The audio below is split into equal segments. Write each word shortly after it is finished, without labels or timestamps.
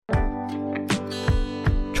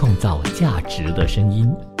创造价值的声音。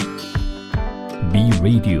B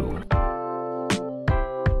Radio。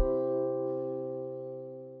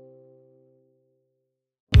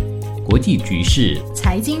国际局势、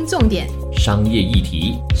财经重点、商业议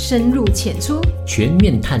题，深入浅出，全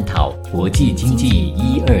面探讨国际经济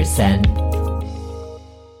123。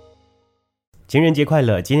情人节快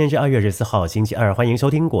乐！今天是2月14号，星期二，欢迎收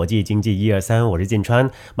听国际经济123，我是建川。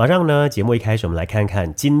马上呢，节目一开始，我们来看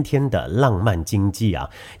看今天的浪漫经济啊。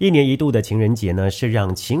一年一度的情人节呢，是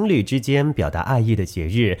让情侣之间表达爱意的节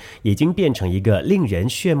日，已经变成一个令人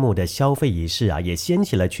炫目的消费仪式啊，也掀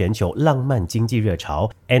起了全球浪漫经济热潮。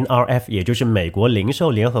NRF 也就是美国零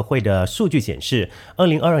售联合会的数据显示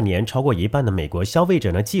，2022年超过一半的美国消费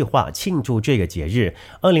者呢计划庆祝这个节日。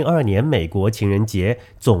2022年美国情人节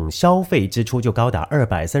总消费支出就高达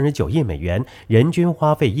239亿美元，人均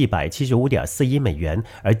花费175.4亿美元。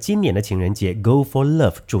而今年的情人节 Go for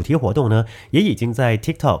Love 主题活动呢，也已经在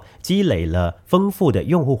TikTok 积累了丰富的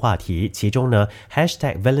用户话题，其中呢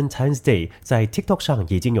 #Valentine's Day 在 TikTok 上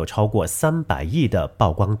已经有超过300亿的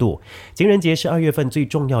曝光度。情人节是2月份最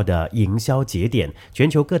重要的营销节点，全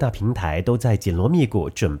球各大平台都在紧锣密鼓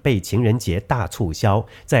准备情人节大促销。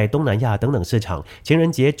在东南亚等等市场，情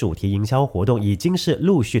人节主题营销活动已经是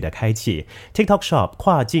陆续的开启。TikTok Shop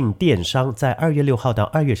跨境电商在2月6号到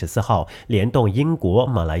2月14号，联动英国、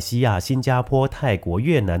马来西亚、新加坡、泰国、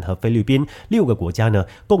越南和菲律宾6个国家呢，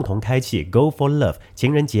共同开启 Go for Love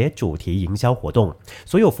情人节主题营销活动。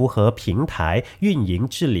所有符合平台运营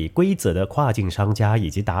治理规则的跨境商家以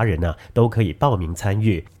及达人呢，都可以报名参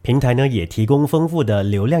与。平台呢也提供丰富的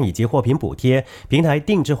流量以及货品补贴，平台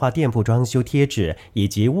定制化店铺装修贴纸以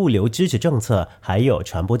及物流支持政策，还有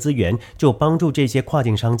传播资源，就帮助这些跨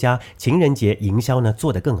境商家情人节营销呢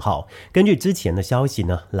做得更好。根据之前的消息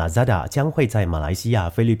呢 Lazada 将会在马来西亚、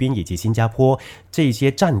菲律宾以及新加坡这些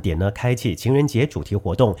站点呢开启情人节主题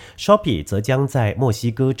活动， Shopee 则将在墨西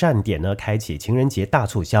哥站点呢开启情人节大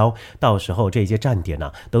促销。到时候这些站点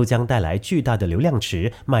呢都将带来巨大的流量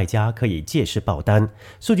池，卖家可以借势爆单。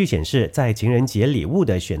数据显示，在情人节礼物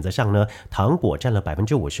的选择上呢，糖果占了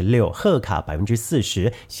 56%， 贺卡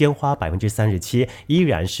 40%， 鲜花 37%， 依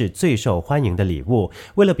然是最受欢迎的礼物。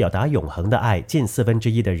为了表达永恒的爱，近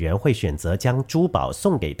1/4的人会选择将珠宝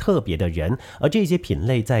送给特别的人，而这些品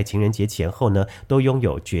类在情人节前后呢，都拥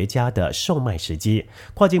有绝佳的售卖时机。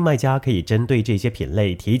跨境卖家可以针对这些品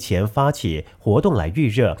类提前发起活动来预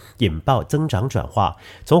热，引爆增长转化。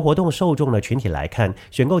从活动受众的群体来看，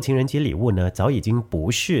选购情人节礼物呢，早已经不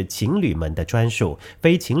是情侣们的专属，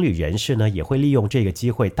非情侣人士呢，也会利用这个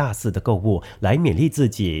机会大肆的购物，来勉励自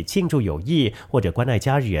己，庆祝友谊，或者关爱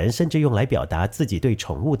家人，甚至用来表达自己对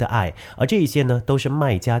宠物的爱。而这一些呢，都是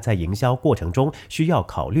卖家在营销过程中需要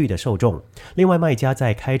考虑的受众。另外，卖家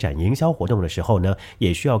在开展营销活动的时候呢，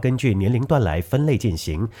也需要根据年龄段来分类进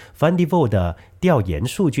行。Fundivo 的调研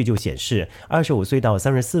数据就显示，25岁到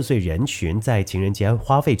34岁人群在情人节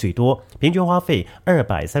花费最多，平均花费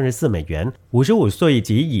234美元，55岁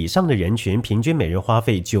及以上的人群平均每人花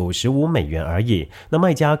费95美元而已。那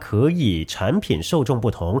卖家可以产品受众不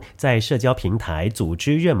同，在社交平台组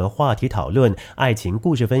织热门话题讨论、爱情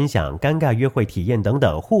故事分享、尴尬约会体验等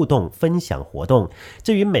等互动分享活动。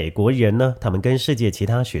至于美国人呢，他们跟世界其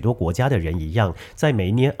他许多国家的人一样，在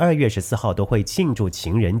每年2月14号都会庆祝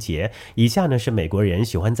情人节。以下呢是美国人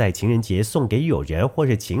喜欢在情人节送给友人或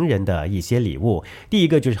是情人的一些礼物。第一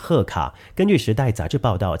个就是贺卡。根据《时代》杂志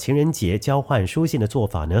报道，情人节交换书信的做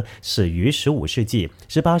法呢，始于15世纪。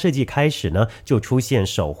18世纪开始呢，就出现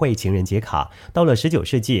手绘情人节卡。到了19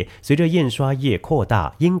世纪，随着印刷业扩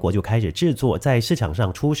大，英国就开始制作在市场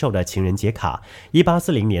上出售的情人节卡。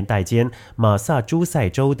1840年代间，马萨诸塞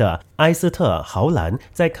州的埃斯特豪兰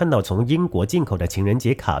在看到从英国进口的情人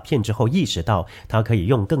节卡片之后，意识到他可以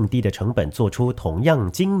用更低的成本做出同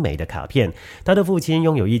样精美的卡片。他的父亲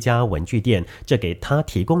拥有一家文具店，这给他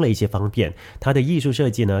提供了一些方便。他的艺术设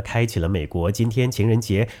计呢，开启了美国今天情人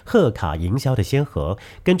节贺卡营销的先河。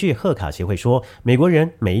根据贺卡协会说，美国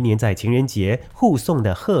人每一年在情人节互送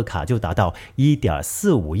的贺卡就达到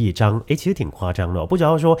 1.45 亿张。其实挺夸张的，不知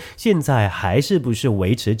道说现在还是不是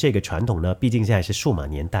维持这个传统呢？毕竟现在是数码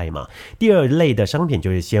年代嘛。第二类的商品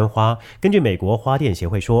就是鲜花。根据美国花店协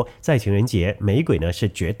会说，在情人节，玫瑰呢是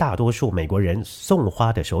绝大多数美国人送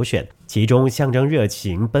花的首选。其中象征热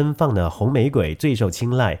情奔放的红玫瑰最受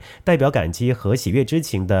青睐，代表感激和喜悦之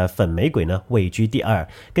情的粉玫瑰呢位居第二。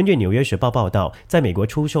根据纽约时报报道，在美国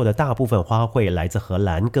出售的大部分花卉来自荷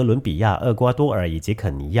兰、哥伦比亚、厄瓜多尔以及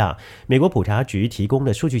肯尼亚。美国普查局提供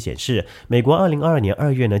的数据显示，美国2022年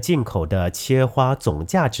2月呢进口的切花总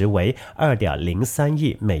价值为 2.03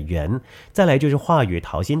 亿美元。再来就是话语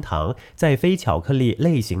桃心糖，在非巧克力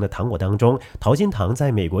类型的糖果当中，桃心糖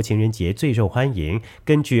在美国情人节最受欢迎。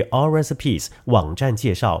根据 Recipes 网站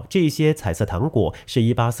介绍，这些彩色糖果是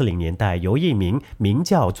1840年代由一名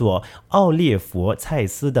叫做奥列佛·蔡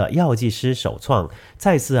斯的药剂师首创。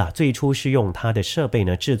蔡斯最初是用他的设备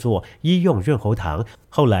呢制作医用润喉糖，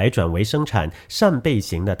后来转为生产扇贝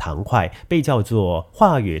型的糖块，被叫做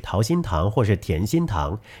话语桃心糖或是甜心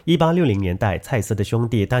糖。1860年代，蔡斯的兄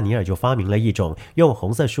弟丹尼尔就发明了一种用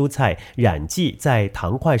红色蔬菜染剂在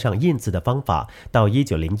糖块上印字的方法。到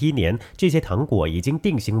1901年，这些糖果已经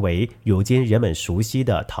定型为如今人们熟悉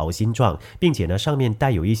的桃心状，并且呢上面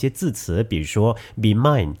带有一些字词，比如说 Be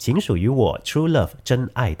mine 请属于我， True love 真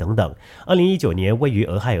爱等等。2019年，位于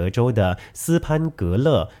俄亥俄州的斯潘格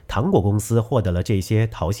勒糖果公司获得了这些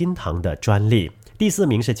桃心糖的专利。第4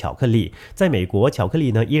名是巧克力，在美国，巧克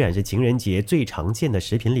力呢依然是情人节最常见的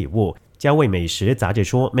食品礼物。家味美食杂志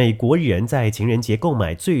说，美国人在情人节购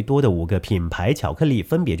买最多的5个品牌巧克力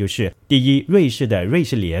分别就是第1，瑞士的瑞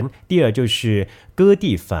士莲；第2就是哥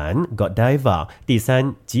蒂凡 Godiva； 第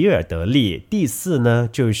3，吉尔德利；第4呢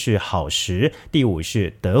就是好时；第5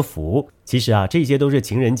是德芙。其实这些都是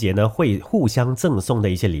情人节呢会互相赠送的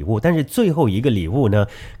一些礼物，但是最后一个礼物呢，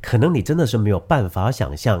可能你真的是没有办法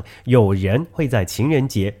想象，有人会在情人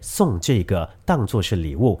节送这个当作是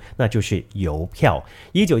礼物，那就是邮票。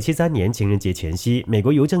1973年情人节前夕，美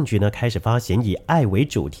国邮政局呢开始发行以爱为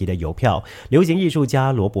主题的邮票，流行艺术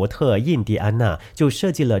家罗伯特·印第安纳就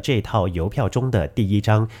设计了这套邮票中的第1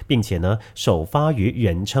张，并且呢首发于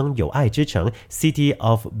人称有爱之城 City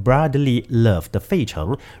of Brotherly Love 的费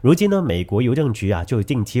城。如今呢美国邮政局就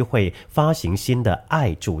定期会发行新的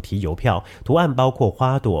爱主题邮票，图案包括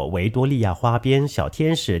花朵、维多利亚花边、小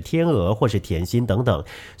天使、天鹅或是甜心等等。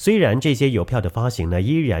虽然这些邮票的发行呢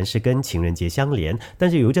依然是跟情人节相连，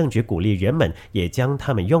但是邮政局鼓励人们也将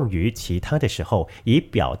它们用于其他的时候，以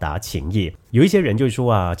表达情意。有一些人就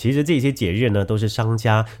说其实这些节日呢都是商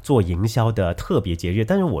家做营销的特别节日，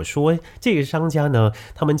但是我说这个商家呢，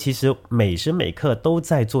他们其实每时每刻都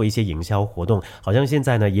在做一些营销活动，好像现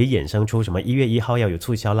在呢也衍生出什么1月1号要有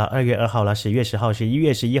促销啦，2月2号啦，10月10号，11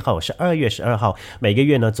月11号，12月12号，每个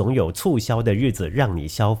月呢总有促销的日子让你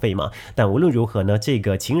消费嘛。但无论如何呢，这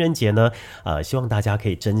个情人节呢希望大家可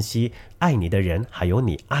以珍惜爱你的人还有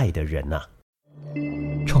你爱的人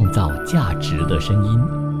创造价值的声音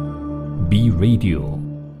B Radio。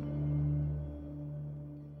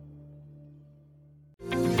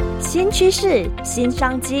 新趋势、新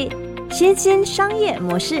商机、新兴商业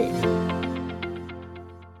模式。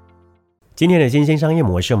今天的新兴商业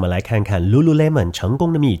模式，我们来看看 Lululemon 成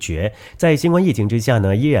功的秘诀。在新冠疫情之下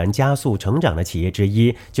呢，依然加速成长的企业之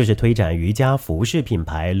一，就是推展瑜伽服饰品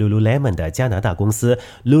牌 Lululemon 的加拿大公司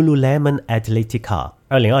Lululemon Athletica。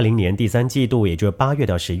2020年第3季度，也就是8月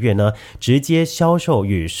到10月呢，直接销售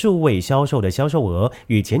与数位销售的销售额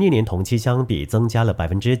与前一年同期相比增加了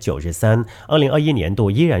 93%。2021年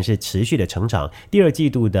度依然是持续的成长，第2季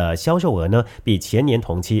度的销售额呢，比前年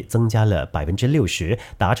同期增加了 60%，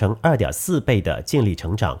 达成 2.4 倍的净利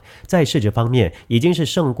成长。在市值方面，已经是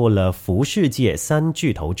胜过了服饰界3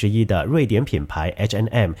巨头之一的瑞典品牌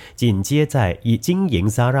H&M， 紧接在以经营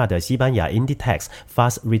Zara 的西班牙 Inditex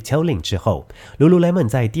Fast Retailing 之后。 Lululemon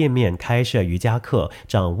在店面开设瑜伽课，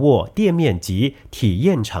掌握店面及体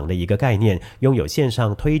验场的一个概念，拥有线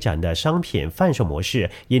上推展的商品贩售模式，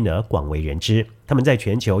因而广为人知。他们在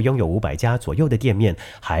全球拥有500家左右的店面，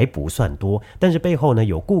还不算多，但是背后呢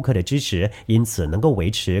有顾客的支持，因此能够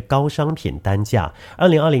维持高商品单价。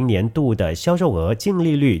2020年度的销售额净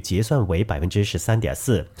利率结算为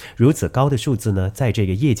 13.4%， 如此高的数字呢，在这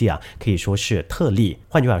个业界可以说是特例。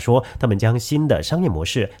换句话说，他们将新的商业模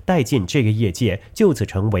式带进这个业界，就此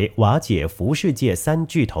成为瓦解服饰界3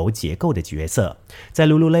巨头结构的角色。在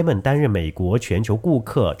Lululemon 担任美国全球顾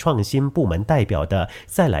客创新部门代表的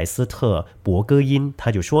塞莱斯特·伯戈因，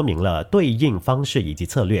他就说明了对应方式以及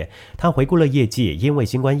策略。他回顾了业绩因为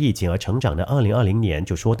新冠疫情而成长的2020年，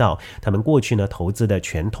就说到他们过去呢投资的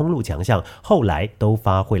全通路强项后来都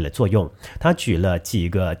发挥了作用。他举了几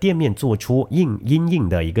个店面做出因应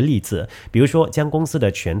的一个例子，比如说将公司的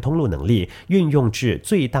全通路能力运用至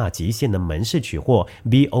最大极限的门市取货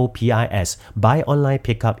BOPIS Buy Online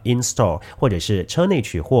Pick Up In Store， 或者是车内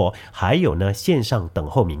取货，还有呢线上等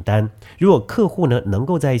候名单。如果客户呢能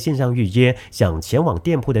够在线上预约，想前往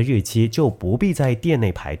店铺的日期，就不必在店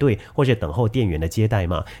内排队或是等候店员的接待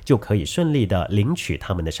嘛，就可以顺利的领取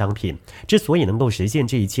他们的商品。之所以能够实现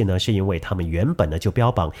这一切呢，是因为他们原本呢就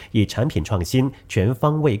标榜以产品创新、全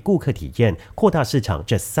方位顾客体验、扩大市场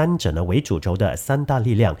这三者呢为主轴的三大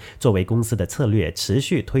力量，作为公司的策略持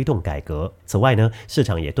续推动改革。此外呢，市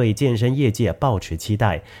场也对健身业界抱持期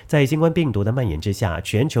待。在新冠病毒的蔓延之下，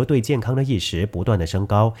全球对健康的意识不断的升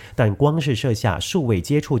高，但光是设下数位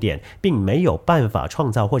接触点，并没有办法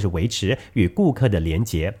创造或是维持与顾客的连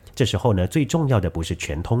结。这时候呢，最重要的不是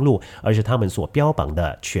全通路，而是他们所标榜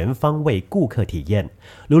的全方位顾客体验。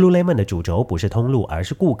Lululemon 的主轴不是通路，而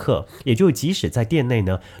是顾客，也就即使在店内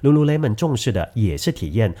呢， Lululemon 重视的也是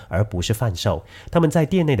体验，而不是贩售。他们在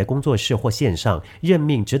店内的工作室或线上任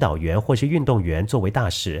命指导员或是运动员作为大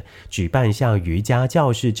使，举办像瑜伽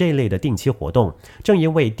教室这类的定期活动。正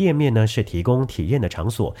因为店面呢是提供体验的场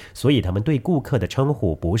所，所以他们对顾客的称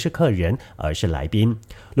呼不是客人，而是来宾。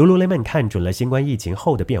Lululemon 看准了新冠疫情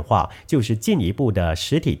后的变化，就是进一步的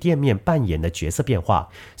实体店面扮演的角色变化。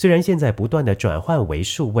虽然现在不断的转换为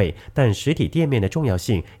数位，但实体店面的重要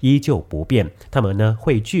性依旧不变。他们呢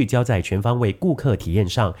会聚焦在全方位顾客体验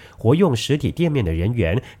上，活用实体店面的人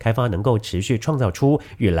员，开发能够持续创造出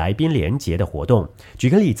与来宾连结的活动。举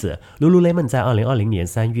个例子， Lululemon 在2020年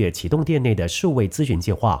3月启动店内的数位咨询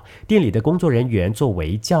计划，店里的工作人员作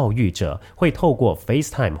为教育者，会透过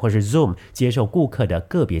FaceTime 或是 Zoom 接受顾客的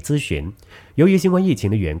个别咨询。由于新冠疫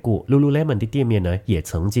情的缘故， Lululemon 的店面呢也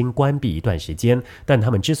曾经关闭一段时间，但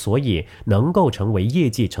他们之所以能够成为业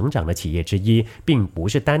绩成长的企业之一，并不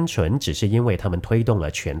是单纯只是因为他们推动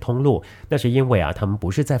了全通路，那是因为他们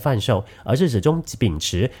不是在贩售，而是始终秉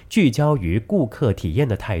持聚焦于顾客体验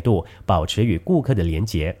的态度，保持与顾客的连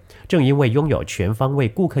结。正因为拥有全方位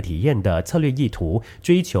顾客体验的策略意图，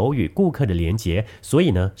追求与顾客的连结，所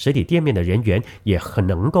以呢，实体店面的人员也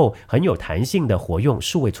能够很有弹性的活用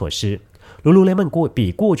数位措施。Lululemon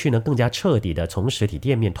比过去呢更加彻底的从实体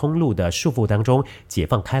店面通路的束缚当中解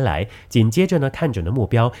放开来，紧接着呢，看准的目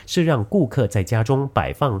标是让顾客在家中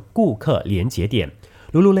摆放顾客连结点。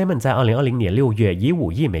Lululemon 在2020年6月以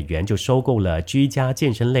5亿美元就收购了居家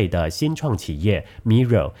健身类的新创企业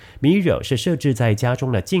Miro。Miro 是设置在家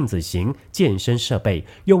中的镜子型健身设备，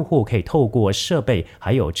用户可以透过设备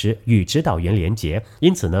还有与指导员连结，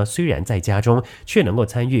因此呢，虽然在家中却能够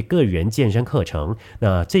参与个人健身课程。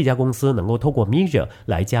那这家公司能够透过 Miro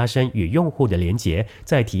来加深与用户的连结，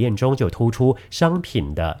在体验中就突出商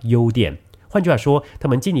品的优点。换句话说，他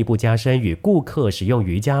们进一步加深与顾客使用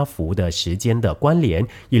瑜伽服的时间的关联，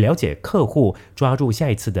以了解客户，抓住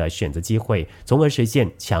下一次的选择机会，从而实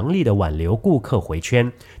现强力的挽留顾客回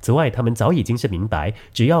圈。此外，他们早已经是明白，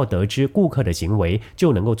只要得知顾客的行为，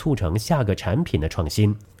就能够促成下个产品的创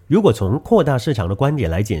新。如果从扩大市场的观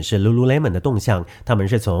点来检视 Lululemon 的动向，他们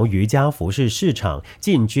是从瑜伽服饰市场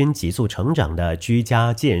进军急速成长的居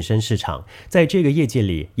家健身市场。在这个业界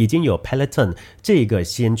里，已经有 Peloton 这个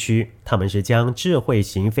先驱，他们是将智慧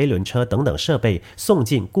型飞轮车等等设备送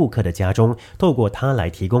进顾客的家中，透过它来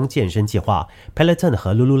提供健身计划。Peloton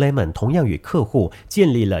和 Lululemon 同样与客户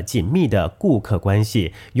建立了紧密的顾客关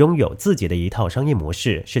系，拥有自己的一套商业模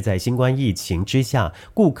式，是在新冠疫情之下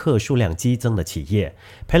顾客数量激增的企业。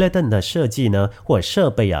Peloton 的设计呢，或设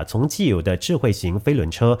备从既有的智慧型飞轮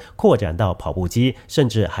车扩展到跑步机，甚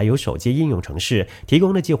至还有手机应用程式，提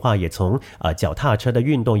供的计划也从脚踏车的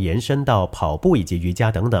运动延伸到跑步以及瑜伽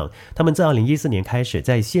等等。他们自2014年开始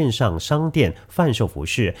在线上商店贩售服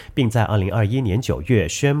饰，并在2021年9月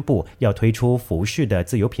宣布要推出服饰的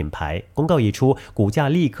自有品牌。公告一出，股价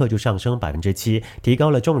立刻就上升 7%， 提高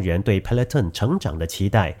了众人对 Peloton 成长的期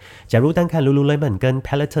待。假如单看 Lululemon 跟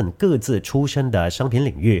Peloton 各自出身的商品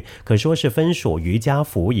领域，可说是分属瑜伽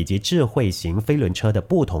服以及智慧型飞轮车的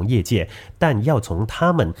不同业界，但要从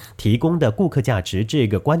他们提供的顾客价值这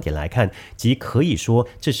个观点来看，即可以说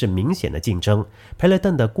这是明显的竞争。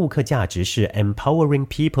Peloton 的顾客价值是 empowering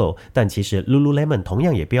people， 但其实 Lululemon 同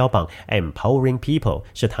样也标榜 empowering people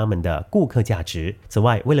是他们的顾客价值。此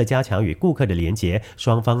外，为了加强与顾客的连结，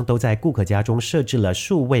双方都在顾客家中设置了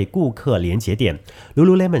数位顾客连结点。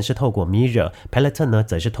Lululemon 是透过 Mirror， Peloton 呢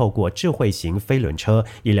则是透过智慧型飞轮车，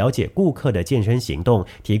以了解顾客的健身行动，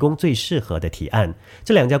提供最适合的提案。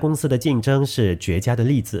这两家公司的竞争是绝佳的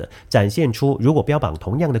例子，展现出如果标榜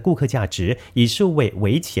同样的顾客价值，以数位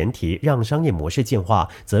为前提，让商业模式进化，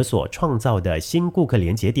则所创造的新顾客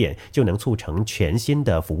连结点就能促成全新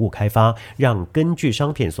的服务开发，让根据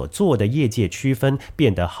商品所做的业界区分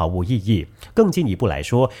变得毫无意义。更进一步来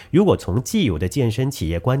说，如果从既有的健身企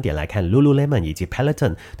业观点来看 Lululemon 以及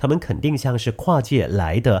Peloton， 他们肯定像是跨界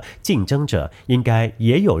来的竞争者，应该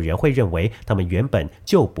也有人会认为他们原本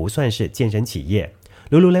就不算是健身企业。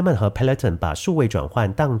Lululemon 和 Peloton 把数位转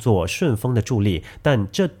换当作顺风的助力，但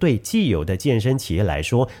这对既有的健身企业来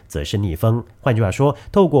说则是逆风。换句话说，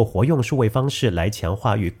透过活用数位方式来强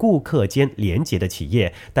化与顾客间连结的企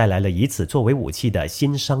业，带来了以此作为武器的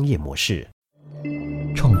新商业模式。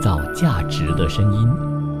创造价值的声音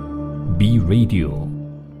 ，B Radio。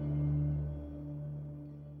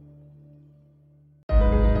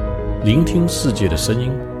聆听世界的声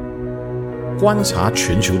音，观察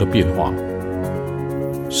全球的变化。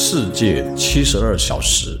世界72小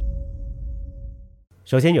时。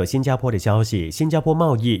首先有新加坡的消息，新加坡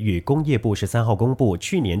贸易与工业部13号公布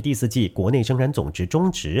去年第四季国内生产总值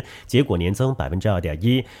终值，结果年增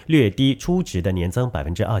 2.1%， 略低初值的年增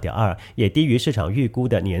 2.2%， 也低于市场预估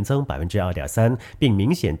的年增 2.3%， 并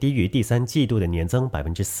明显低于第三季度的年增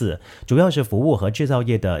 4%。 主要是服务和制造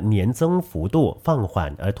业的年增幅度放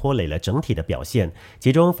缓而拖累了整体的表现，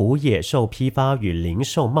其中服务业受批发与零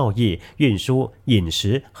售贸易、运输、饮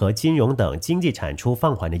食和金融等经济产出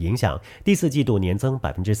放缓的影响，第四季度年增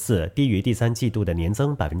 4%， 低于第三季度的年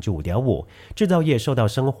增 5.5%。 制造业受到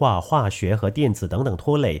生化、化学和电子等等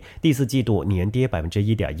拖累，第四季度年跌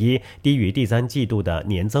 1.1%， 低于第三季度的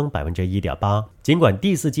年增 1.8%。 尽管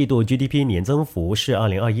第四季度 GDP 年增幅是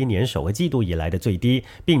2021年首个季度以来的最低，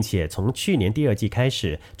并且从去年第二季开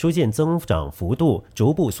始出现增长幅度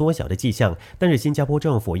逐步缩小的迹象，但是新加坡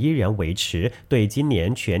政府依然维持对今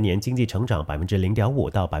年全年经济成长 0.5%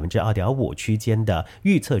 到 2.5% 区间的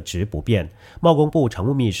预测值不变。贸工部常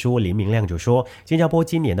务秘书林明亮就说，新加坡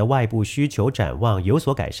今年的外部需求展望有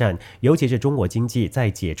所改善，尤其是中国经济在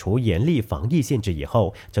解除严厉防疫限制以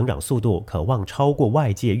后，成长速度可望超过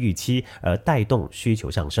外界预期，而带动需求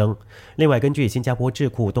上升。另外，根据新加坡智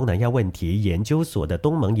库东南亚问题研究所的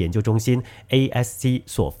东盟研究中心 ASC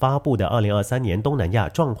所发布的2023年东南亚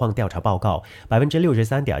状况调查报告，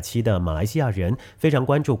 63.7% 的马来西亚人非常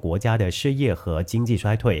关注国家的失业和经济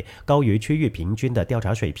衰退，高于区域平均的调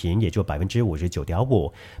查水平，也就 59.5%。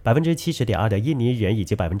 70.2% 的印尼人以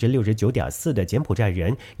及 69.4% 的柬埔寨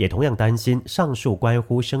人也同样担心上述关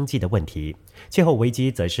乎生计的问题。气候危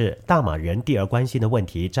机则是大马人第二关心的问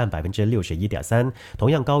题，占 61.3%，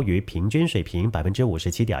 同样高于平均水平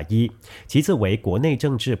 57.1%。 其次为国内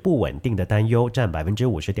政治不稳定的担忧，占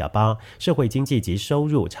 50.8%， 社会经济及收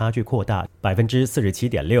入差距扩大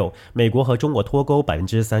 47.6%， 美国和中国脱钩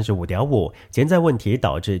 35.5%， 潜在问题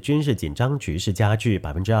导致军事紧张局势加剧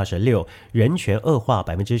 26%， 人权恶化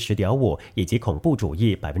 10.5%， 以及恐怖主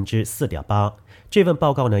义 4.8%。 这份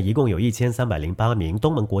报告呢，一共有1308名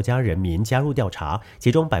东盟国家人民加入调查，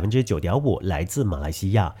其中 9.5% 来自马来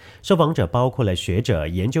西亚。受访者包括了学者、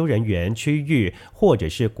研究人员、区域或者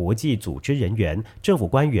是国际组织人员、政府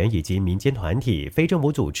官员以及民间团体、非政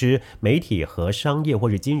府组织、媒体和商业或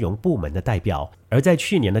是金融部门的代表。而在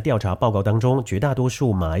去年的调查报告当中，绝大多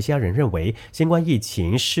数马来西亚人认为新冠疫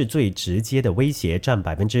情是最直接的威胁，占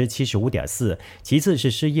 75.4%， 其次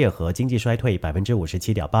是失业和经济衰退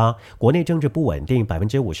 57.8%， 国内政治不稳定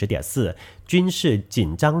 50.4%， 军事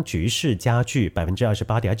紧张局势加剧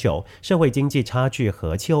 28.9%， 社会经济差距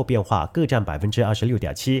和气候变化各占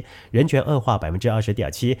 26.7%， 人权恶化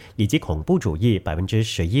 20.7%， 以及恐怖主义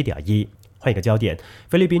 11.1%。换一个焦点，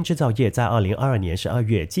菲律宾制造业在2022年12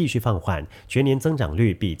月继续放缓，全年增长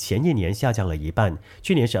率比前一年下降了一半。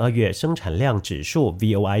去年12月生产量指数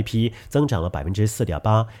VOIP 增长了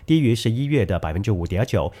 4.8%， 低于11月的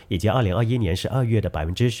 5.9%， 以及2021年12月的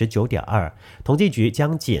 19.2%。 统计局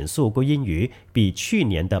将减速归因于比去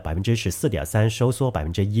年的 14.3% 收缩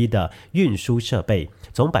 1% 的运输设备，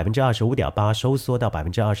从 25.8% 收缩到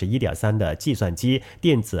 21.3% 的计算机、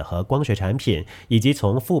电子和光学产品，以及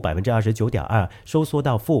从负 29.2% 收缩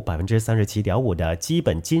到负 37.5% 的基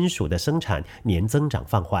本金属的生产年增长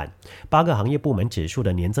放缓。8个行业部门指数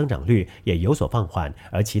的年增长率也有所放缓，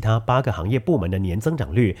而其他8个行业部门的年增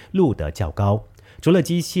长率录得较高。除了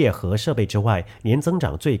机械和设备之外，年增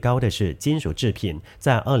长最高的是金属制品，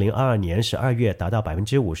在2022年12月达到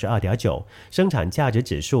 52.9%， 生产价值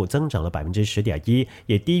指数增长了 10.1%，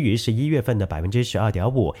 也低于11月份的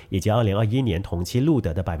 12.5%， 以及2021年同期录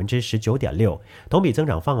得的 19.6%。 同比增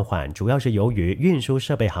长放缓，主要是由于运输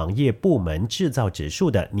设备行业部门制造指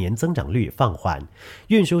数的年增长率放缓。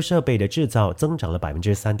运输设备的制造增长了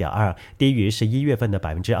 3.2%， 低于11月份的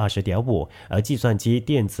 20.5%， 而计算机、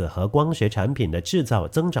电子和光学产品的的制造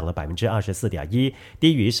增长了 24.1%，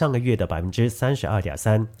 低于上个月的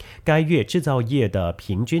 32.3%。该月制造业的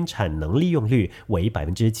平均产能利用率为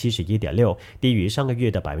 71.6%， 低于上个月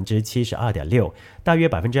的 72.6%。大约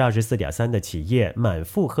 24.3% 的企业满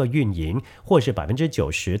负荷运营，或是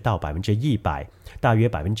 90%到 100%。大约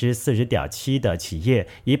 40.7% 的企业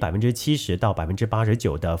以 70% 到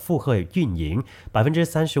 89% 的负荷运营，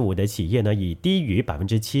 35% 的企业呢以低于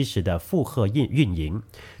 70% 的负荷运营。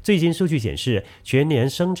最新数据显示，全年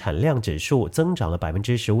生产量指数增长了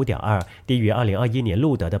 15.2%， 低于2021年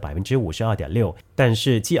录得的 52.6%， 但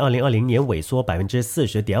是继2020年萎缩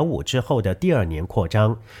 40.5% 之后的第二年扩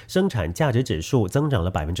张。生产价值指数增长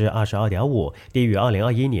了 22.5%， 低于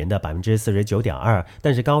2021年的 49.2%，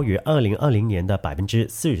 但是高于2020年的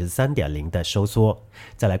 43.0% 的收缩。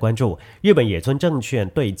再来关注日本野村证券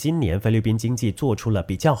对今年菲律宾经济做出了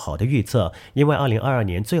比较好的预测，因为2022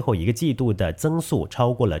年最后一个季度的增速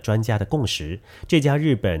超过了专家的共识。这家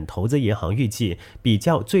日本投资银行预计，比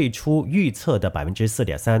较最初预测的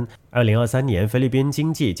 4.3%， 2023年菲律宾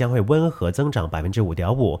经济将会温和增长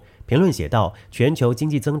 5.5%。评论写道，全球经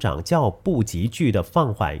济增长较不急剧的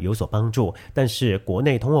放缓有所帮助，但是国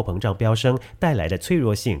内通货膨胀飙升带来的脆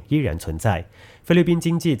弱性依然存在。菲律宾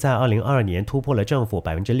经济在2022年突破了政府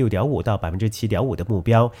 6.5% 到 7.5% 的目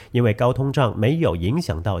标，因为高通胀没有影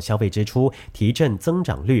响到消费支出，提振增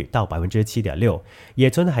长率到 7.6%。野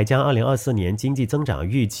村还将2024年经济增长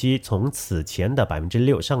预期从此前的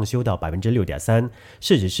 6% 上修到 6.3%。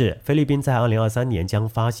事实是，菲律宾在2023年将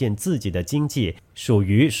发现自己的经济属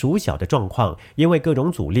于属小的状况，因为各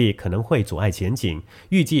种阻力可能会阻碍前景。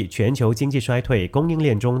预计全球经济衰退、供应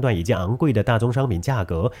链中断以及昂贵的大宗商品价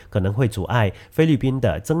格可能会阻碍菲律宾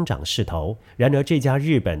的增长势头。然而，这家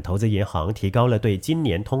日本投资银行提高了对今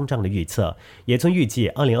年通胀的预测。野村预计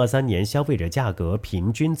2023年消费者价格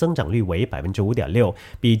平均增长率为 5.6%，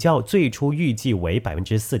 比较最初预计为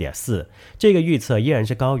 4.4%。这个预测依然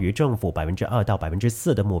是高于政府 2% 到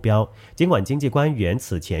 4% 的目标。尽管经济官员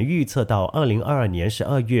此前预测到2022年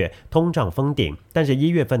12月通胀封顶，但是1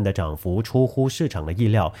月份的涨幅出乎市场的意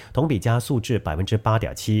料，同比加速至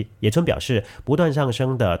 8.7%。野村表示，不断上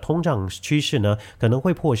升的通胀趋势呢，可能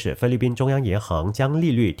会迫使菲律宾中央银行将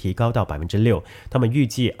利率提高到 6%。他们预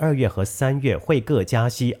计2月和3月会各加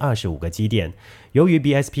息25个基点。由于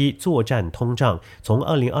BSP 作战通胀，从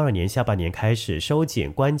2022年下半年开始收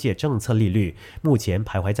紧关键政策利率，目前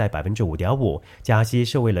徘徊在 5.5%。加息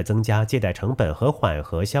是为了增加借贷成本和缓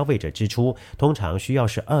和消费者支出，通常需要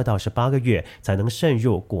12到18个月才能渗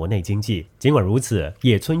入国内经济。尽管如此，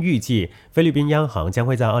野村预计菲律宾央行将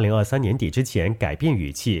会在2023年底之前改变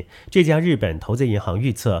语气。这家日本投资银行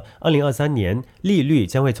预测2023年利率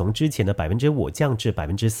将会从之前的 5% 降至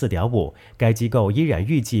 4.5%。该机构依然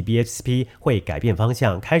预计 BSP 会改变方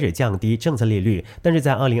向，开始降低政策利率，但是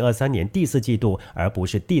在2023年第4季度而不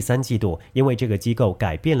是第3季度，因为这个机构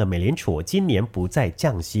改变了美联储今年不再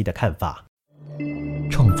降息的看法。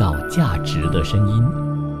创造价值的声音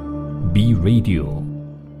 ，B Radio。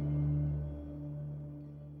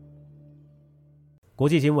国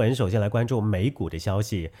际新闻首先来关注美股的消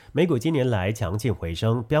息。美股近年来强劲回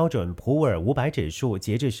升，标准普尔500指数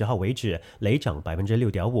截至10号为止累涨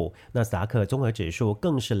 6.5%， 纳斯达克综合指数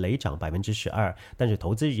更是累涨 12%， 但是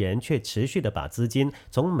投资人却持续的把资金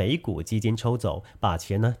从美股基金抽走，把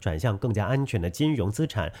钱呢转向更加安全的金融资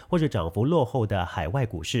产或者涨幅落后的海外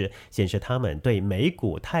股市，显示他们对美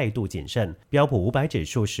股态度谨慎。标普500指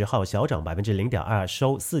数10号小涨 0.2%，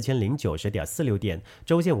 收 4090.46 点，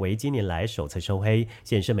周线为今年来首次收黑，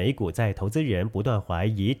显示美股在投资人不断怀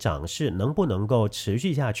疑涨势能不能够持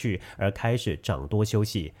续下去而开始涨多休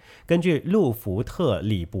息。根据路福特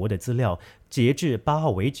李博的资料，截至8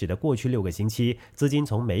号为止的过去6个星期，资金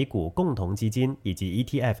从美股共同基金以及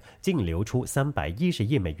ETF 净流出310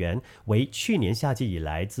亿美元，为去年夏季以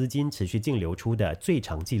来资金持续净流出的最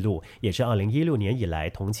长纪录，也是2016年以来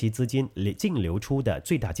同期资金净流出的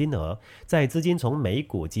最大金额。在资金从美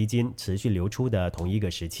股基金持续流出的同一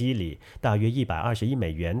个时期里，大约120亿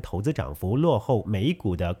美元投资涨幅落后美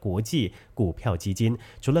股的国际股票基金，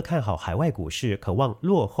除了看好海外股市渴望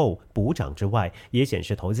落后补涨之外，也显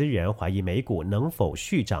示投资人怀疑美股能否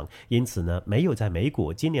续涨，因此呢，没有在美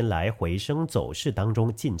股今年来回升走势当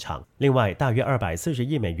中进场。另外，大约240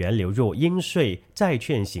亿美元流入应税债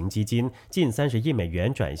券型基金，近30亿美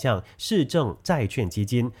元转向市政债券基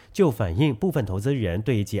金，就反映部分投资人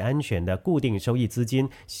对其安全的固定收益资金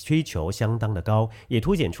需求相当的高，也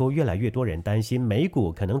凸显出越来越多人担心美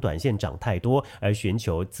股可能短线涨太多而寻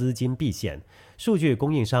求资金避险。数据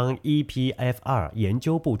供应商 EPFR 研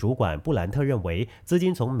究部主管布兰特认为，资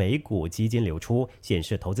金从美股基金流出，显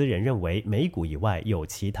示投资人认为美股以外有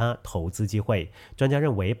其他投资机会。专家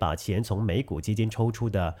认为，把钱从美股基金抽出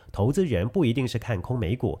的投资人不一定是看空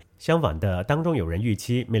美股，相反的，当中有人预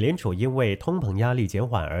期美联储因为通膨压力减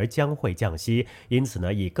缓而将会降息，因此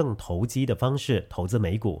呢，以更投机的方式投资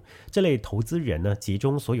美股。这类投资人呢，集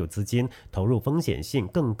中所有资金投入风险性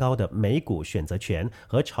更高的美股选择权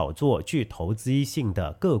和炒作具投机性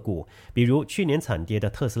的个股，比如去年惨跌的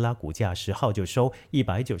特斯拉股价10号就收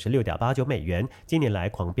196.89美元，今年来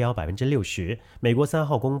狂飙60%。美国3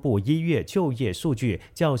号公布1月就业数据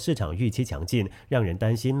较市场预期强劲，让人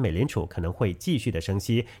担心美联储可能会继续的升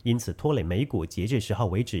息，因此拖累美股截至10号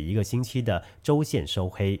为止1个星期的周线收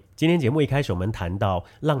黑。今天节目一开始我们谈到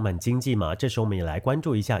浪漫经济嘛，这时候我们也来关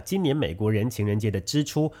注一下今年美国人情人节的支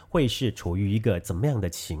出会是处于一个怎么样的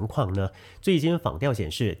情况呢？最新访调显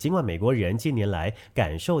示，尽管美国人近年来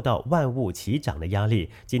感受到万物齐涨的压力，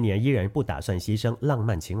今年依然不打算牺牲浪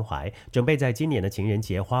漫情怀，准备在今年的情人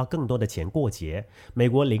节花更多的钱过节。美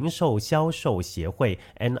国零售销售协会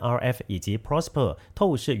NRF 以及 Prosper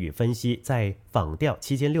透视与分析在访调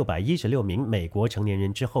7616名美国成年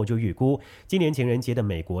人之后就预估，今年情人节的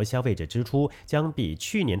美国消费者支出将比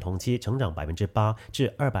去年同期成长8%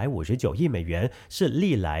至259亿美元，是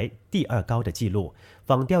历来第二高的纪录。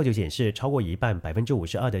访调就显示，超过一半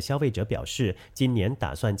52%的消费者表示，今年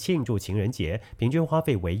打算庆祝情人节，平均花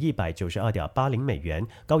费为192.80美元，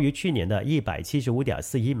高于去年的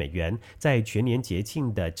175.4亿美元。在全年节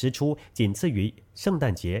庆的支出仅次于圣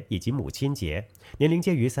诞节以及母亲节。年龄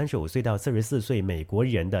介于35岁到44岁美国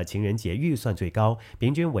人的情人节预算最高，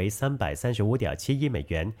平均为335.7亿美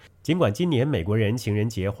元。尽管今年美国人情人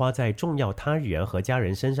节花在重要他人和家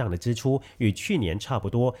人身上的支出与去年差不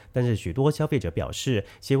多，但是许多消费者表示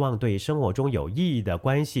希望对生活中有意义的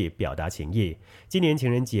关系表达情谊。今年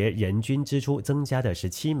情人节人均支出增加的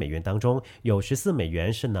17美元当中，有14美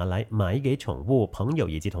元是拿来买给宠物、朋友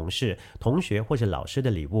以及同事、同学或是老师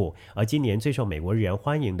的礼物。而今年最受美国人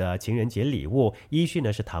欢迎的情人节礼物依序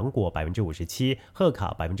呢是糖果57%、贺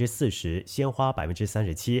卡40%、鲜花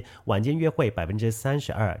37%、晚间约会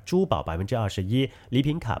32%、珠宝21%、礼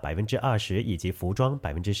品卡20%以及服装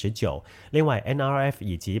19%。另外 NRF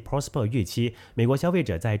以及 Prosper 预期美国消费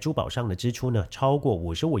者在珠宝上的支出呢超过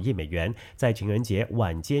55亿美元，在情人节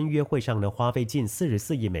晚间约会上呢花费近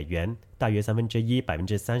44亿美元。大约1/3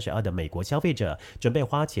 32%的美国消费者准备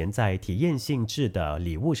花钱在体验性质的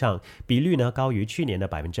礼物上，比率呢高于去年的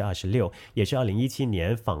26%，也是2017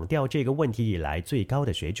年访调这个问题以来最高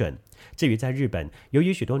的水准。至于在日本，由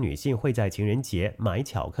于许多女性会在情人节买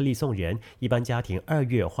巧克力送人，一般家庭2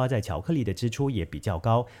月花在巧克力的支出也比较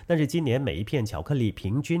高，但是今年每一片巧克力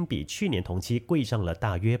平均比去年同期贵上了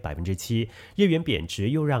大约7%。日元贬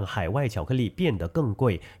值又让海外巧克力变得更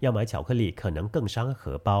贵，要买巧克力可能更伤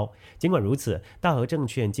荷包。尽管如此，大和证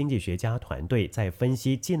券经济学家团队在分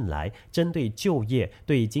析近来针对就业、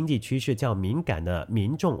对经济趋势较敏感的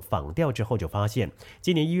民众访调之后，就发现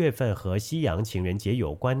今年1月份和西洋情人节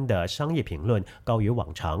有关的商业评论高于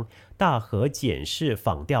往常。大和检视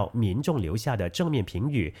访调民众留下的正面评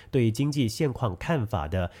语，对经济现况看法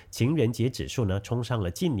的情人节指数呢冲上了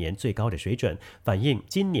近年最高的水准，反映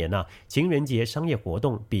今年情人节商业活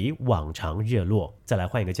动比往常热络。再来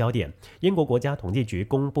换一个焦点，英国国家统计局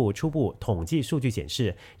公布初步统计数据显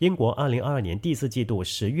示，英国2022年第4季度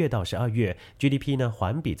10月到12月 GDP 呢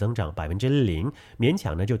环比增长0%，勉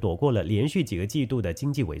强呢就躲过了连续几个季度的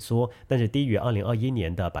经济萎缩，但是低于2021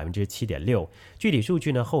年的7.6%。具体数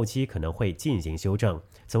据呢后期可能会进行修正。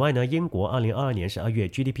此外呢，英国2022年12月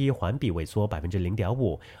GDP 环比萎缩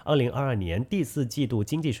0.5%， 2022年第4季度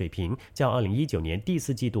经济水平较2019年第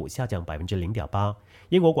4季度下降0.8%。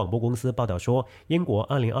英国广播公司报道说，英国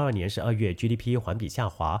2022年12月 GDP 环比下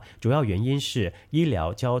滑，主要原因是医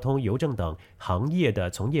疗、交通、邮政等行业的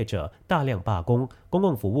从业者大量罢工，公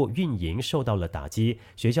共服务运营受到了打击，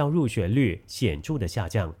学校入学率显著的下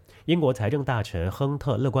降。英国财政大臣亨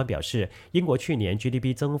特乐观表示，英国去年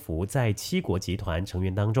GDP 增幅在7国集团成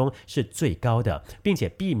员当中是最高的，并且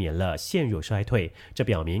避免了陷入衰退，这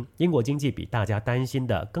表明英国经济比大家担心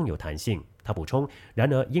的更有弹性。他补充，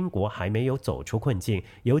然而英国还没有走出困境，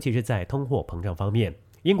尤其是在通货膨胀方面。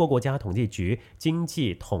英国国家统计局经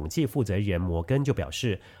济统计负责人摩根就表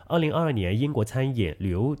示，2022年英国餐饮、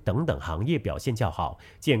旅游等等行业表现较好，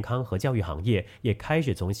健康和教育行业也开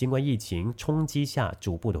始从新冠疫情冲击下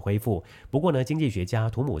逐步的恢复。不过呢，经济学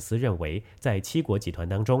家图姆斯认为，在7国集团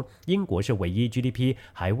当中，英国是唯一 GDP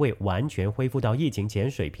还未完全恢复到疫情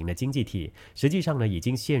前水平的经济体，实际上呢已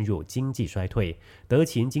经陷入经济衰退。德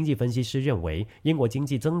勤经济分析师认为，英国经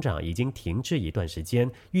济增长已经停滞一段时间，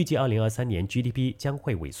预计2023年 GDP 将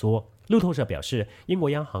会萎缩。路透社表示，英国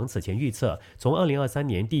央行此前预测，从2023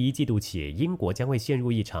年第一季度起，英国将会陷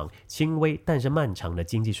入一场轻微但是漫长的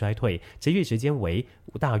经济衰退，持续时间为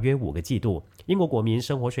大约5个季度。英国国民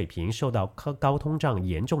生活水平受到高通胀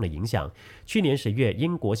严重的影响。去年10月，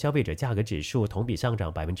英国消费者价格指数同比上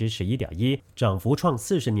涨 11.1%， 涨幅创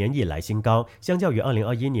40年以来新高。相较于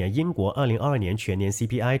2021年，英国2022年全年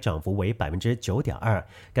CPI 涨幅为 9.2%。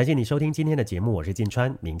感谢你收听今天的节目，我是晋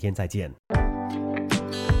川，明天再见。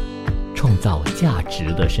创造价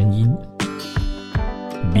值的声音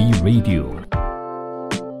B Radio。